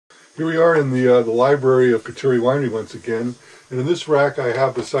Here we are in the library of Coturri Winery once again, and in this rack I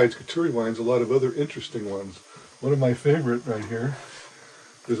have, besides Coturri wines, a lot of other interesting ones. One of my favorite right here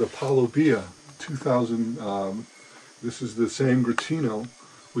is a Paolo 2000. This is the San Gratino,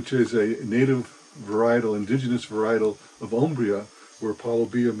 which is a native varietal, indigenous varietal of Umbria, where Paolo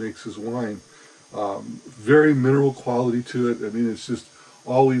makes his wine. Very mineral quality to it. I mean, it's just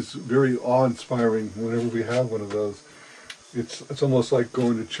always very awe-inspiring whenever we have one of those. It's almost like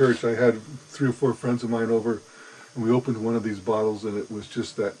going to church. I had 3 or 4 friends of mine over, and we opened one of these bottles, and it was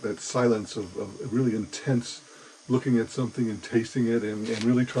just that silence of really intense looking at something and tasting it and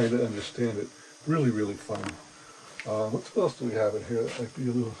really trying to understand it. Really, really fun. What else do we have in here that might be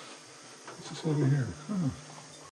a little... What's this over here?